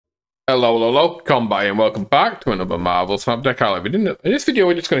Hello, Combat, and welcome back to another Marvel Snap deck. In this video,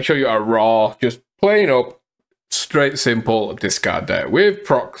 we're just going to show you a raw, just plain up, straight, simple discard deck with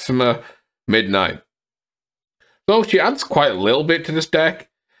Proxima Midnight. So she adds quite a little bit to this deck.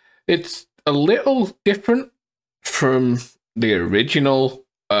 It's a little different from the original,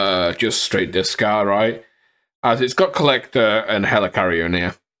 just straight discard, right? As it's got Collector and Hela carrier in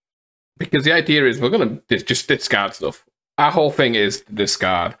here. Because the idea is we're going to just discard stuff. Our whole thing is to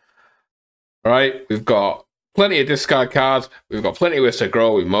discard. Right, we've got plenty of discard cards. We've got plenty of ways to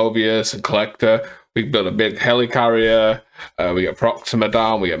grow with Mobius and Collector. We built a big Helicarrier. We get Proxima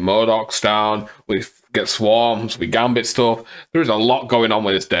down. We get Modocs down. We get Swarms. We Gambit stuff. There's a lot going on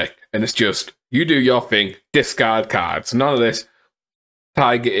with this deck, and it's just you do your thing. Discard cards. None of this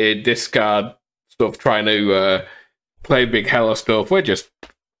targeted discard stuff. Trying to play big Hela stuff. We're just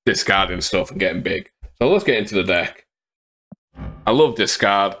discarding stuff and getting big. So let's get into the deck. I love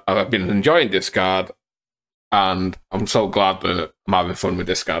discard. I've been enjoying discard, and I'm so glad that I'm having fun with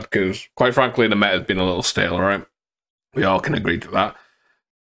discard because, quite frankly, the meta has been a little stale, right? We all can agree to that.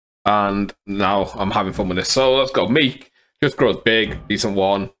 And now I'm having fun with this. So let's go. Meek just grows big, decent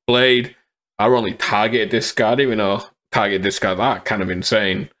one. Blade, our only targeted discard, even though targeted discard that kind of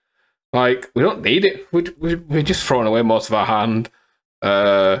insane. Like, we don't need it. We're just throwing away most of our hand.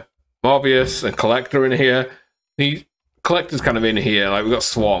 Mobius and Collector in here. Collector's kind of in here, like we've got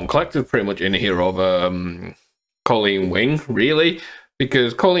Swarm. Collector's pretty much in here over Colleen Wing, really,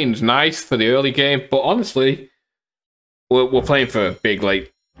 because Colleen's nice for the early game, but honestly, we're playing for big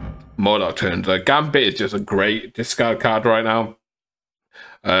late Modoc turns. Gambit is just a great discard card right now.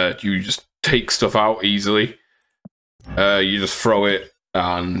 You just take stuff out easily. You just throw it,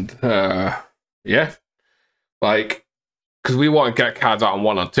 and yeah, like, because we want to get cards out on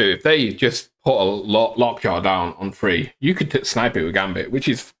 1 or 2. If they just put a lockjaw down on 3, you could snipe it with Gambit, which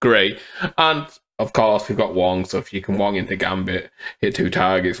is great. And of course, we've got Wong, so if you can Wong into Gambit, hit 2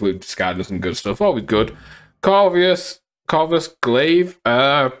 targets with discarding some good stuff, always good. Corvus Glaive,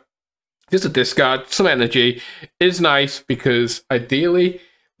 just a discard, some energy is nice because ideally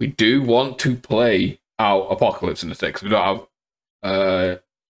we do want to play out Apocalypse in the deck because we don't have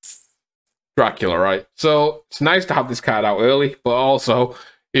Dracula, right? So it's nice to have this card out early, but also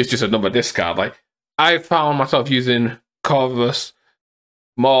it's just another discard. Like, I found myself using Corvus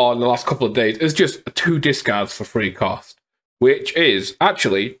more in the last couple of days. It's just 2 discards for free cost, which is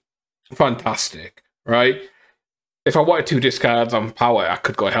actually fantastic, right? If I wanted 2 discards on power, I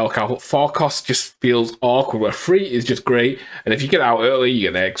could go Hellcat, but 4 cost just feels awkward, where 3 is just great. And if you get out early, you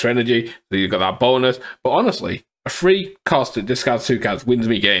get the extra energy, so you've got that bonus. But honestly, a 3 cost to discard 2 cards wins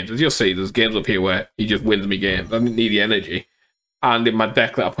me games. As you'll see, there's games up here where he just wins me games. I didn't need the energy. And in my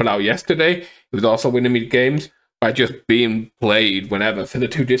deck that I put out yesterday, it was also winning me games by just being played whenever for the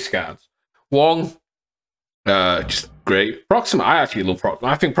 2 discards. Wong, just great. Proxima, I actually love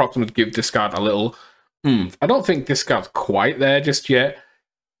Proxima. I think Proxima would give discard a little I don't think discard's quite there just yet.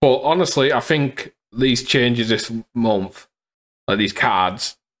 But honestly, I think these changes this month, like these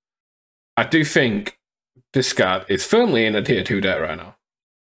cards, I do think discard is firmly in a tier 2 deck right now.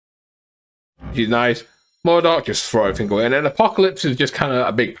 She's nice. Modoc, just throw everything away. And then Apocalypse is just kind of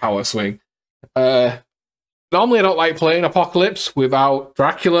a big power swing. Normally I don't like playing Apocalypse without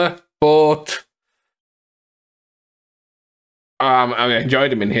Dracula, but I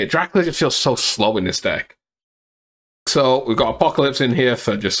enjoyed him in here. Dracula just feels so slow in this deck. So we've got Apocalypse in here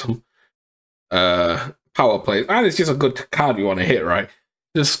for just some power plays. And it's just a good card you want to hit, right?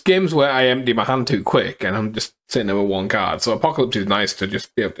 There's games where I empty my hand too quick and I'm just sitting there with 1 card. So Apocalypse is nice to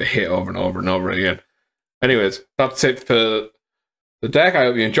just be able to hit over and over and over again. Anyways, that's it for the deck. I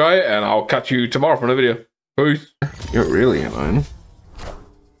hope you enjoy it, and I'll catch you tomorrow for another video. Peace. You're really annoying.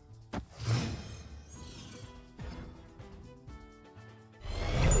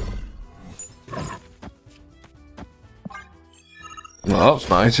 Well, that's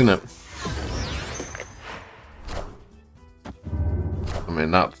nice, isn't it? I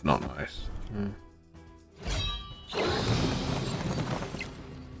mean, that's not nice.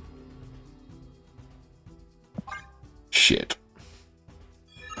 Shit.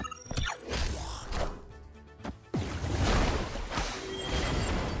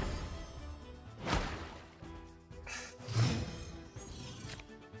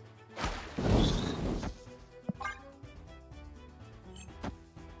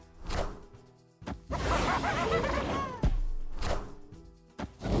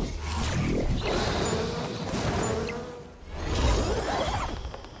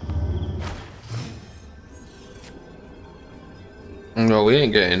 No, we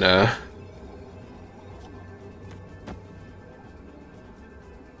ain't getting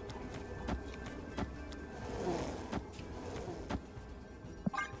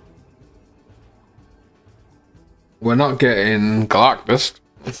We're not getting Galactus.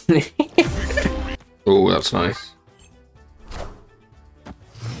 Oh, that's nice.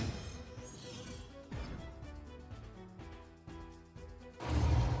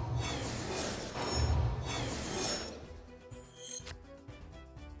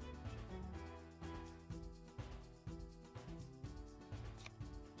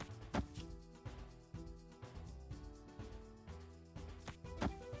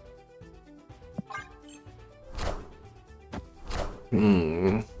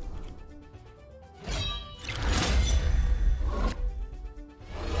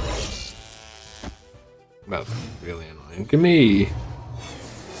 That's really annoying. Give me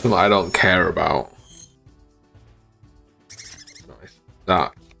something I don't care about. Nice.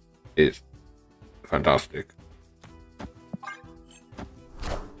 That is fantastic.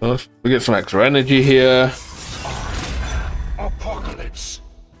 We get some extra energy here. Apocalypse.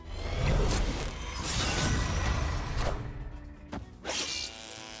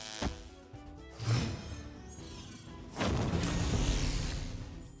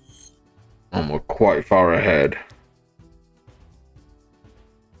 And we're quite far ahead.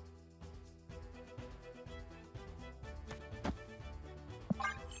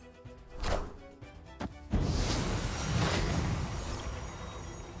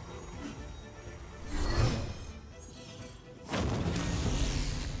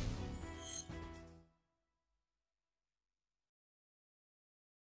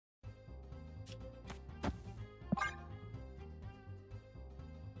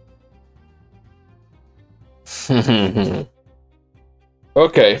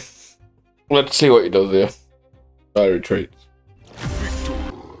 Okay, let's see what he does here. I retreat.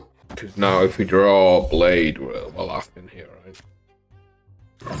 Because now if we draw Blade, we're laughing here, right?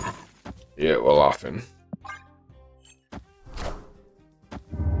 Yeah, we're laughing.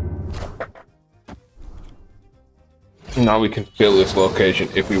 Now we can fill this location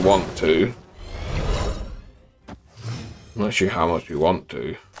if we want to. I'm not sure how much we want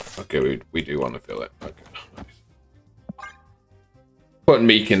to. Okay, we do want to fill it. Okay, nice. Putting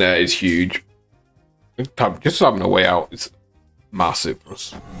Meek in there is huge. Just having a way out is massive for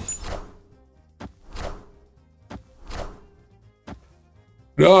us.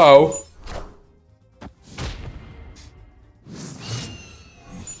 No!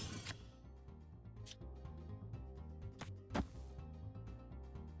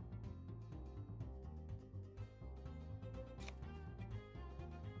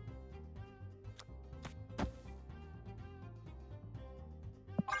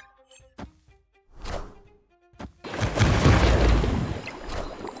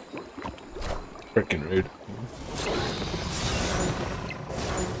 Freaking rude.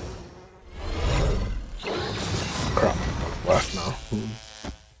 Crap, left now.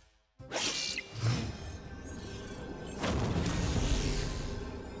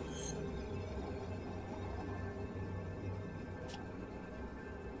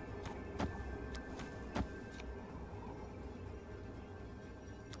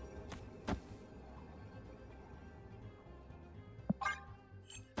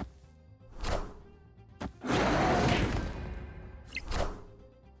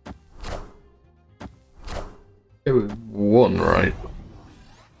 It was one, right?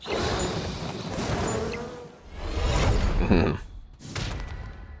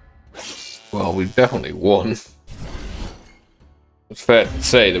 Well, we definitely won. It's fair to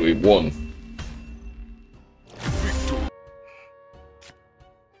say that we won.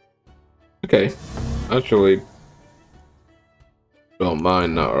 Okay, actually, don't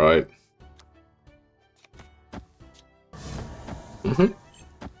mind that, right?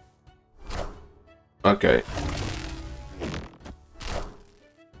 Okay.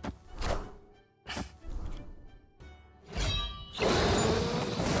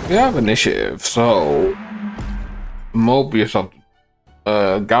 We have initiative, so Mobius off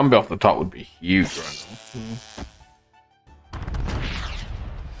Gambit off the top would be huge right now.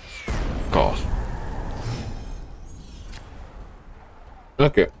 Of course.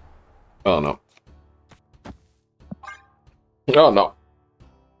 Okay. Oh no. Oh no.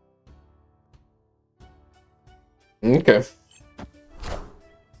 Okay.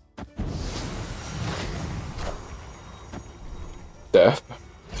 Death.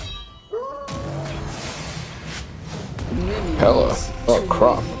 Hela. Oh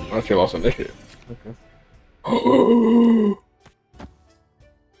crap. I actually lost initiative. Okay.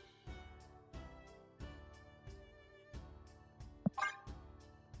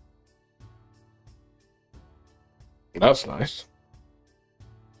 That's nice.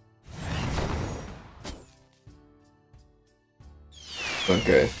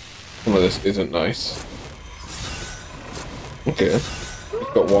 Okay. Some of this isn't nice. Okay. He's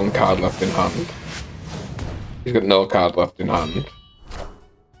got one card left in hand. He's got no card left in hand.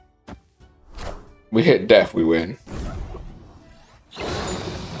 We hit death, we win.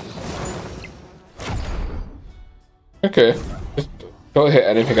 Okay. Just don't hit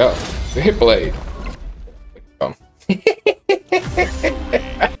anything else. Hit blade. Come.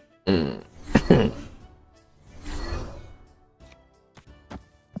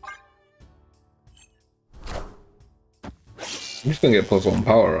 I'm just gonna get +1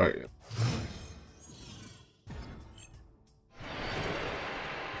 power, right?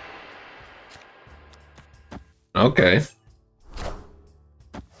 Okay.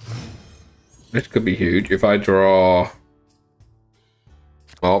 This could be huge if I draw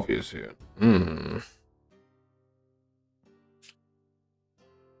obvious here. I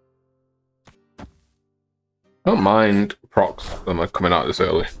don't mind procs that are coming out this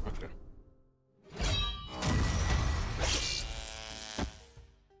early. Okay.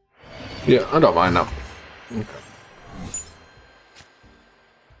 Yeah, I don't mind that. Okay.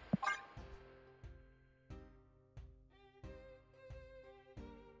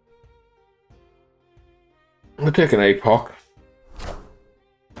 We'll take an APOC.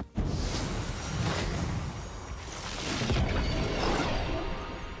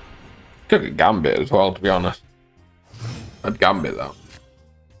 Took a Gambit as well, to be honest. I'd Gambit that.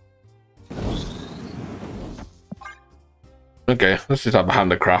 Okay, let's just have a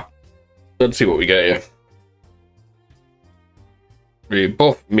hand of crap. Let's see what we get here. We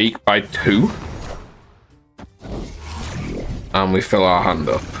buff Meek by 2. And we fill our hand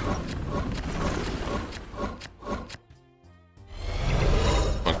up.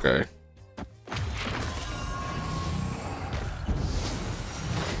 Okay.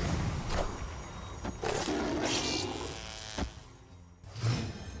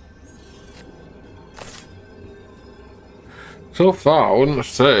 So far, I wouldn't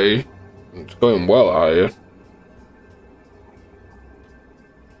say it's going well out here.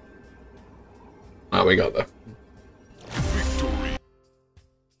 Ah, we got there.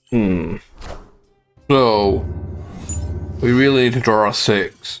 So, we really need to draw a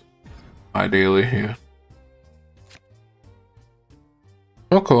 6, ideally here.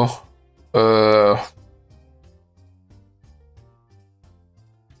 Okay.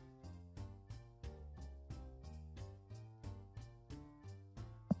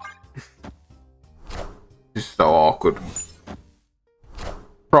 This is so awkward.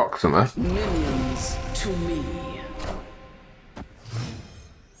 Proxima. Minions to me.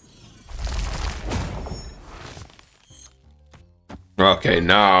 Okay,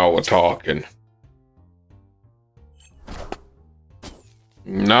 now we're talking.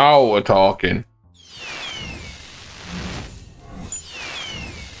 Now we're talking.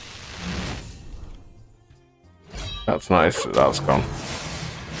 That's nice. That's gone.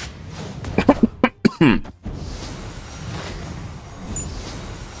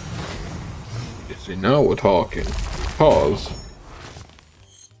 You see, now we're talking. Because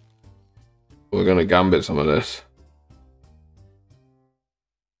we're gonna Gambit some of this.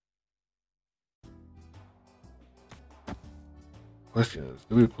 Question is,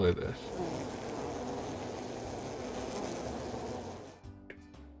 do we play this?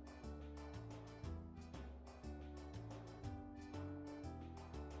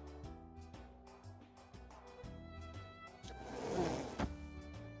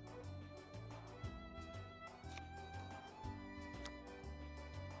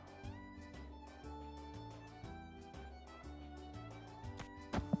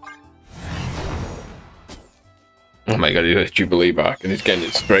 Oh my god, he has Jubilee back, and he's getting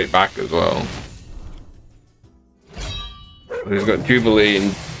it straight back as well. He's got Jubilee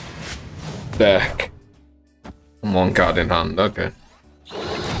in deck and 1 card in hand. Okay.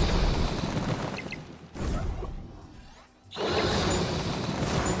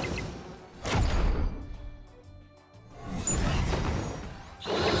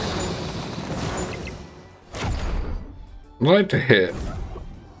 I'd like to hit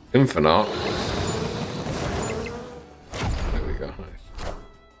Infinite. There we go, nice.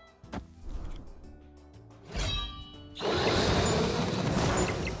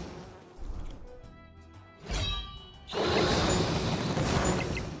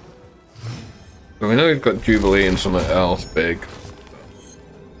 So we know we've got Jubilee and something else big.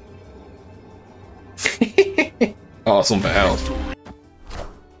 Oh, something else.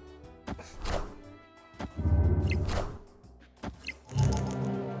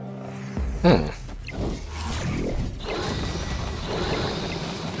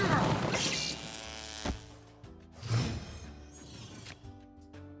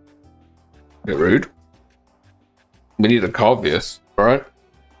 Bit rude. We need a Corvius, right?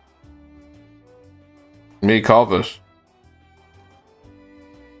 Me Corvus.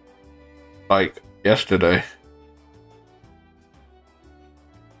 Like yesterday.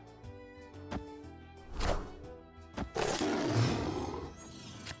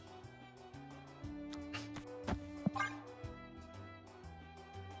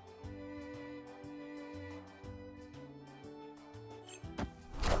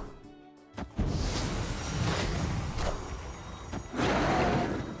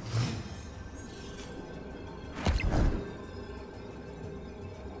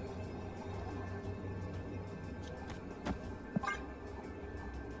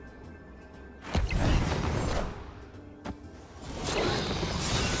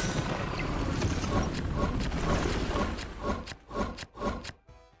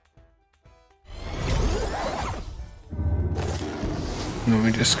 Let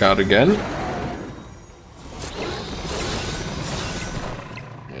me discard again.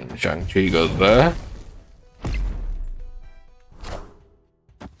 And Shang-Chi goes there.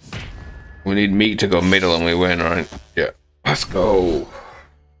 We need meat to go middle and we win, right? Yeah. Let's go.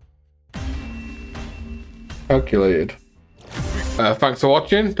 Calculated. Thanks for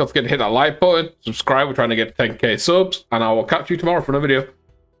watching. Don't forget to hit that like button. Subscribe. We're trying to get 10k subs. And I will catch you tomorrow for another video.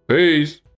 Peace.